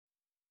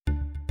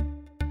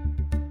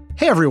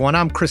Hey everyone,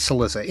 I'm Chris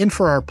Cillizza, in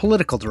for our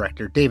political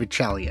director, David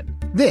Chalian.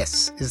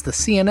 This is the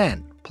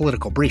CNN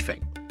Political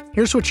Briefing.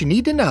 Here's what you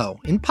need to know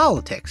in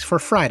politics for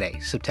Friday,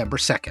 September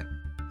 2nd.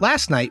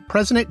 Last night,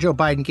 President Joe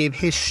Biden gave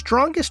his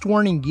strongest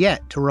warning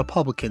yet to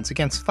Republicans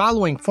against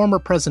following former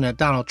President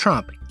Donald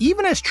Trump,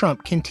 even as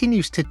Trump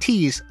continues to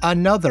tease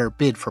another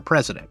bid for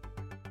president.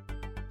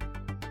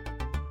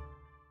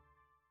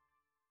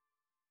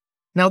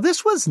 Now,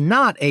 this was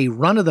not a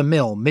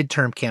run-of-the-mill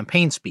midterm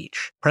campaign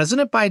speech.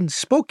 President Biden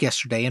spoke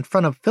yesterday in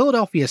front of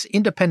Philadelphia's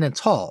Independence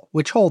Hall,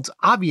 which holds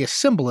obvious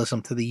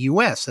symbolism to the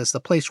U.S. as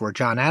the place where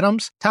John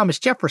Adams, Thomas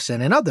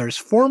Jefferson, and others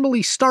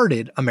formally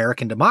started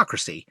American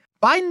democracy.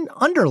 Biden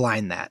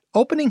underlined that,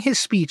 opening his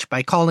speech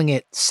by calling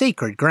it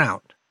sacred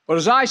ground. But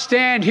as I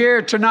stand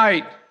here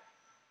tonight,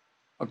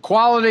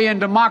 equality and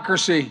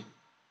democracy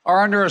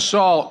are under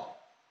assault.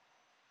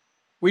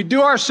 We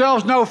do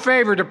ourselves no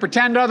favor to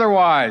pretend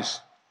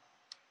otherwise.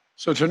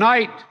 So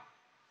tonight,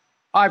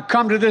 I've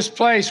come to this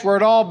place where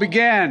it all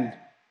began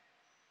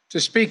to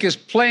speak as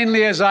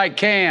plainly as I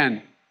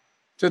can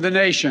to the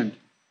nation.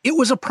 It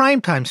was a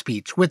primetime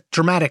speech with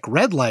dramatic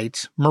red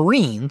lights,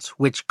 Marines,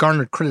 which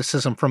garnered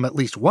criticism from at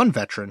least one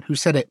veteran who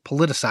said it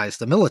politicized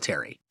the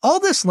military. All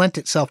this lent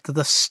itself to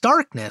the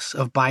starkness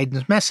of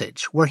Biden's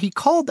message, where he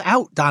called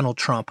out Donald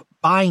Trump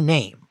by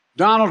name.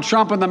 Donald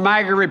Trump and the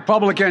MAGA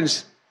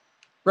Republicans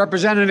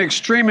represent an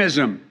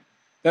extremism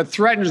that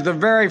threatens the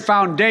very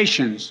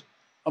foundations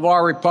of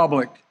our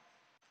republic.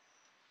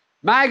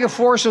 MAGA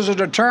forces are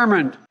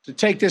determined to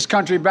take this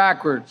country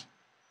backwards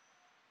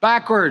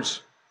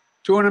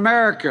to an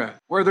America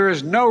where there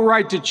is no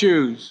right to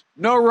choose,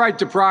 no right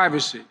to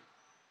privacy,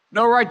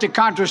 no right to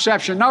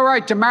contraception, no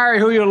right to marry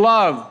who you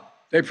love.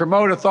 They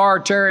promote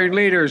authoritarian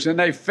leaders and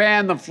they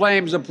fan the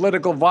flames of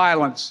political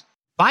violence.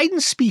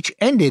 Biden's speech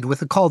ended with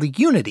a call to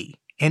unity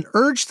and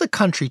urged the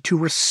country to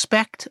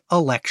respect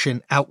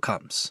election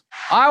outcomes.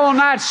 I will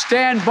not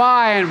stand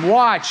by and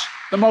watch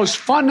the most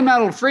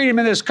fundamental freedom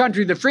in this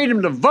country, the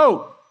freedom to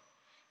vote,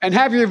 and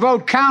have your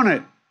vote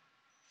counted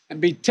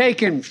and be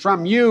taken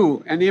from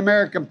you and the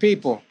American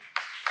people.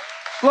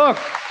 Look,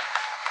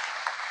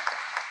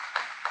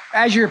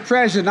 as your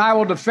president, I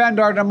will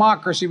defend our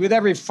democracy with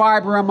every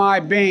fiber of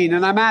my being,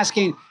 and I'm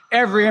asking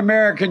every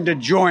American to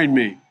join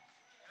me.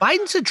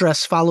 Biden's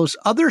address follows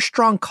other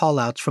strong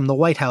callouts from the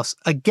White House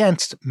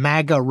against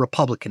MAGA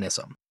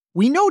republicanism.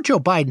 We know Joe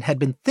Biden had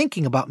been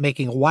thinking about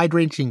making a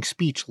wide-ranging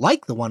speech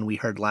like the one we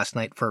heard last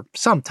night for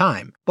some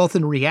time, both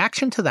in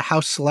reaction to the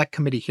House Select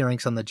Committee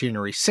hearings on the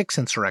January 6th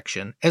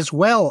insurrection, as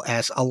well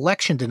as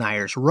election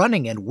deniers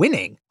running and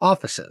winning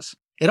offices.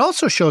 It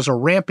also shows a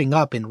ramping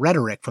up in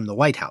rhetoric from the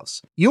White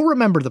House. You'll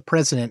remember the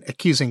president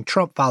accusing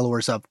Trump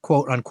followers of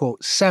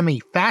quote-unquote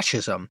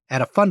semi-fascism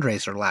at a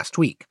fundraiser last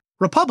week.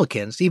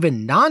 Republicans,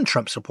 even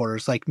non-Trump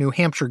supporters like New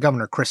Hampshire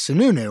Governor Chris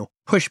Sununu,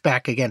 pushed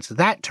back against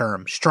that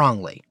term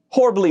strongly.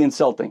 Horribly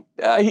insulting.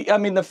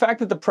 The fact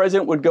that the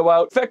president would go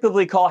out,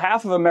 effectively call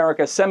half of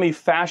America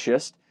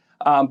semi-fascist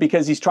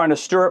because he's trying to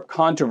stir up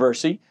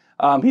controversy.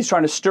 He's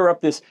trying to stir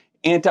up this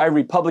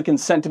anti-Republican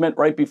sentiment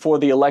right before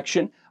the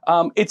election.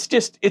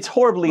 It's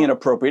horribly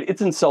inappropriate.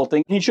 It's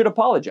insulting. He should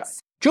apologize.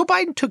 Joe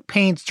Biden took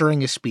pains during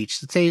his speech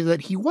to say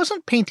that he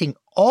wasn't painting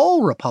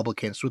all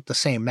Republicans with the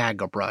same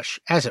MAGA brush,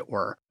 as it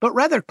were, but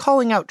rather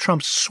calling out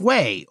Trump's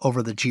sway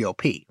over the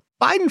GOP.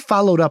 Biden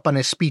followed up on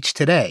his speech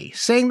today,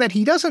 saying that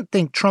he doesn't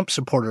think Trump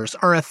supporters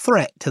are a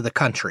threat to the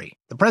country.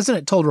 The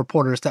president told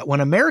reporters that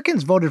when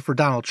Americans voted for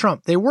Donald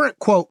Trump, they weren't,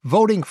 quote,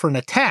 voting for an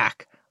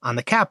attack on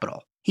the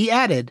Capitol. He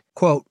added,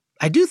 quote,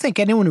 I do think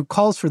anyone who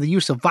calls for the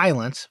use of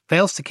violence,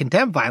 fails to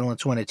condemn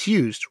violence when it's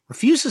used,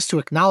 refuses to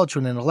acknowledge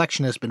when an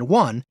election has been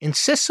won,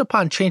 insists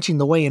upon changing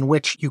the way in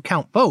which you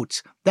count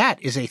votes,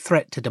 that is a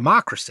threat to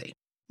democracy.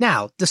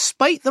 Now,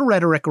 despite the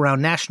rhetoric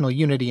around national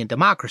unity and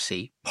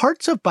democracy,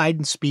 parts of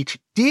Biden's speech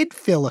did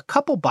fill a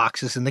couple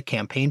boxes in the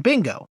campaign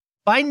bingo.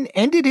 Biden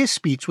ended his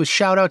speech with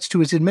shout-outs to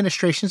his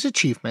administration's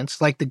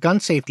achievements like the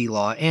gun safety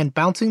law and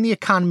bouncing the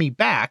economy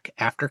back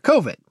after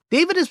COVID.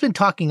 David has been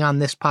talking on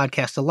this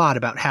podcast a lot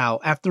about how,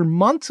 after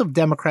months of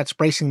Democrats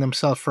bracing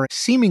themselves for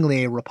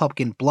seemingly a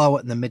Republican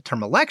blowout in the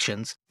midterm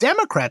elections,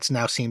 Democrats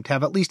now seem to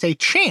have at least a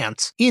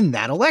chance in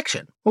that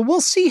election. Well,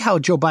 we'll see how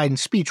Joe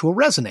Biden's speech will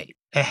resonate.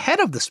 Ahead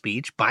of the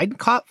speech, Biden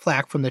caught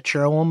flack from the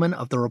chairwoman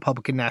of the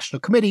Republican National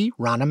Committee,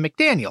 Ronna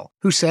McDaniel,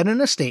 who said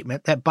in a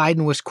statement that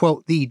Biden was,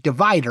 quote, the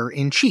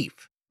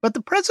divider-in-chief. But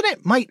the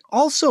president might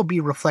also be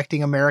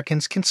reflecting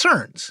Americans'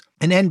 concerns.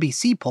 An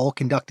NBC poll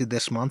conducted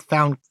this month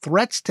found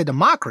threats to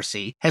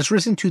democracy has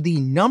risen to the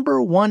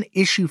number one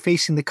issue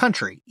facing the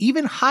country,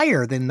 even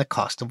higher than the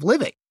cost of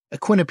living. A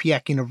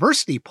Quinnipiac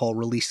University poll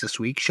released this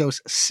week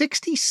shows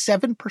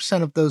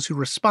 67% of those who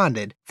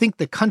responded think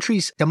the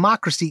country's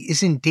democracy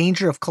is in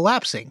danger of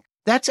collapsing.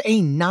 That's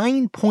a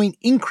 9-point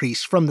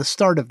increase from the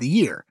start of the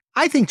year.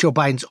 I think Joe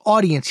Biden's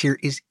audience here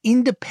is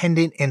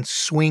independent and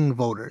swing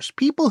voters,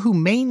 people who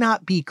may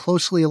not be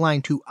closely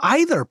aligned to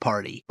either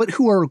party, but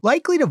who are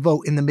likely to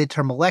vote in the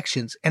midterm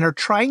elections and are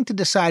trying to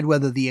decide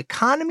whether the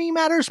economy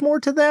matters more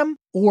to them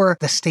or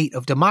the state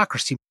of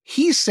democracy.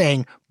 He's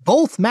saying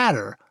both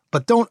matter,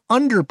 but don't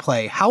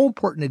underplay how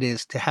important it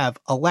is to have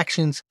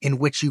elections in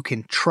which you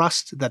can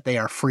trust that they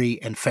are free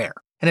and fair.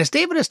 And as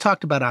David has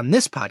talked about on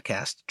this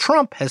podcast,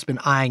 Trump has been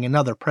eyeing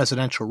another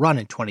presidential run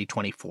in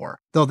 2024,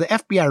 though the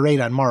FBI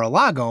raid on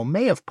Mar-a-Lago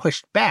may have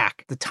pushed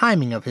back the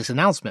timing of his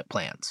announcement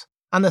plans.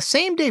 On the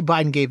same day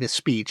Biden gave his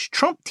speech,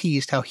 Trump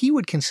teased how he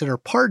would consider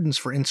pardons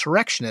for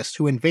insurrectionists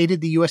who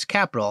invaded the U.S.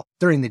 Capitol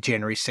during the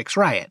January 6th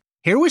riot.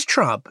 Here was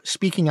Trump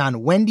speaking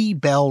on Wendy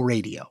Bell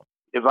Radio.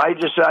 If I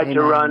decide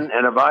to run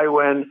and if I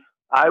win,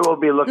 I will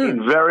be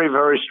looking very,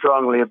 very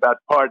strongly about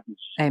pardons.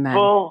 Amen.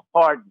 Full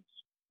pardons.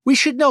 We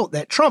should note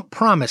that Trump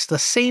promised the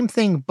same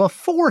thing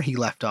before he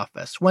left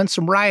office, when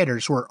some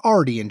rioters were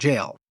already in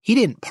jail. He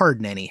didn't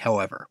pardon any,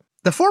 however.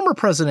 The former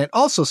president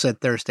also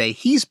said Thursday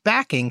he's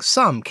backing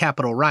some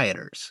Capitol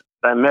rioters.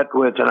 I met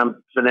with and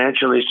I'm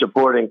financially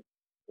supporting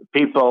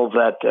people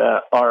that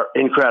are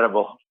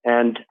incredible.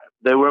 And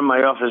they were in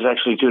my office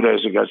actually 2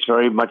 days ago. It's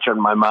very much on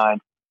my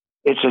mind.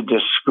 It's a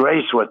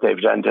disgrace what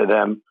they've done to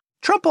them.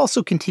 Trump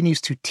also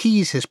continues to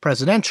tease his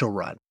presidential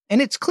run.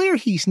 And it's clear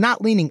he's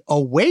not leaning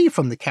away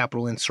from the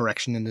Capitol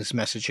insurrection in his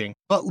messaging,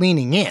 but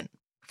leaning in.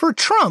 For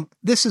Trump,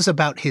 this is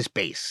about his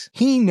base.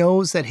 He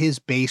knows that his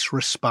base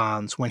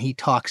responds when he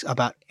talks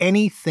about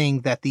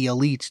anything that the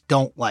elites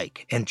don't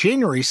like. And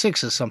January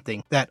 6th is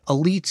something that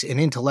elites and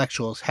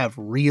intellectuals have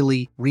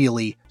really,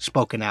 really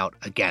spoken out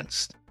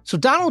against. So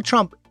Donald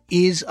Trump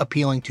is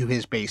appealing to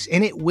his base,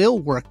 and it will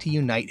work to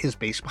unite his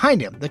base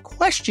behind him. The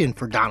question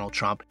for Donald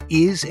Trump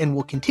is and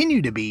will continue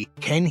to be,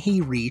 can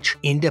he reach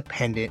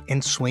independent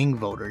and swing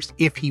voters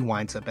if he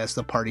winds up as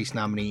the party's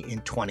nominee in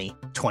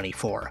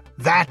 2024?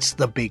 That's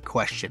the big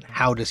question.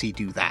 How does he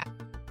do that?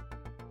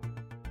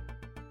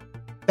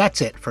 That's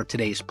it for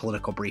today's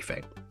political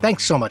briefing.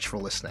 Thanks so much for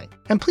listening.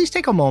 And please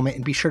take a moment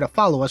and be sure to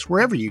follow us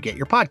wherever you get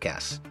your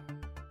podcasts.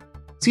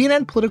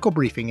 CNN Political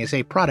Briefing is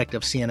a product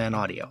of CNN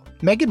Audio.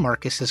 Megan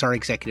Marcus is our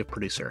executive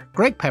producer.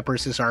 Greg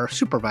Peppers is our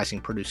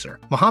supervising producer.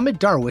 Mohammed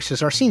Darwish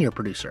is our senior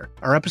producer.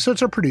 Our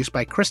episodes are produced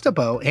by Krista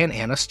Bowe and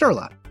Anna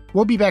Sterla.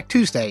 We'll be back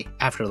Tuesday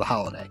after the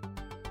holiday.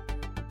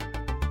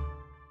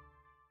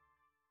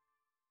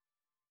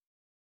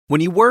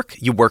 When you work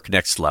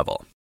next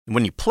level. And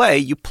when you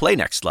play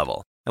next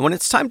level. And when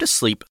it's time to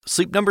sleep,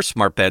 Sleep Number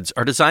smart beds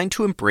are designed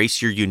to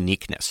embrace your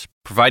uniqueness,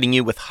 providing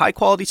you with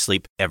high-quality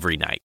sleep every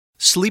night.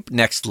 Sleep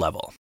next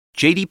level.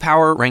 J.D.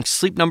 Power ranks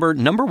Sleep Number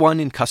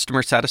 #1 in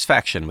customer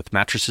satisfaction with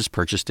mattresses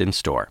purchased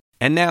in-store.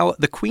 And now,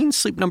 the Queen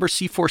Sleep Number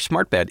C4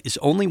 smart bed is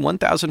only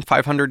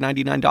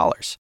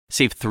 $1,599.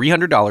 Save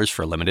 $300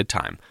 for a limited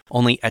time,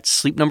 only at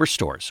Sleep Number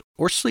stores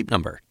or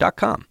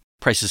sleepnumber.com.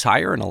 Prices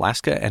higher in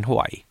Alaska and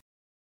Hawaii.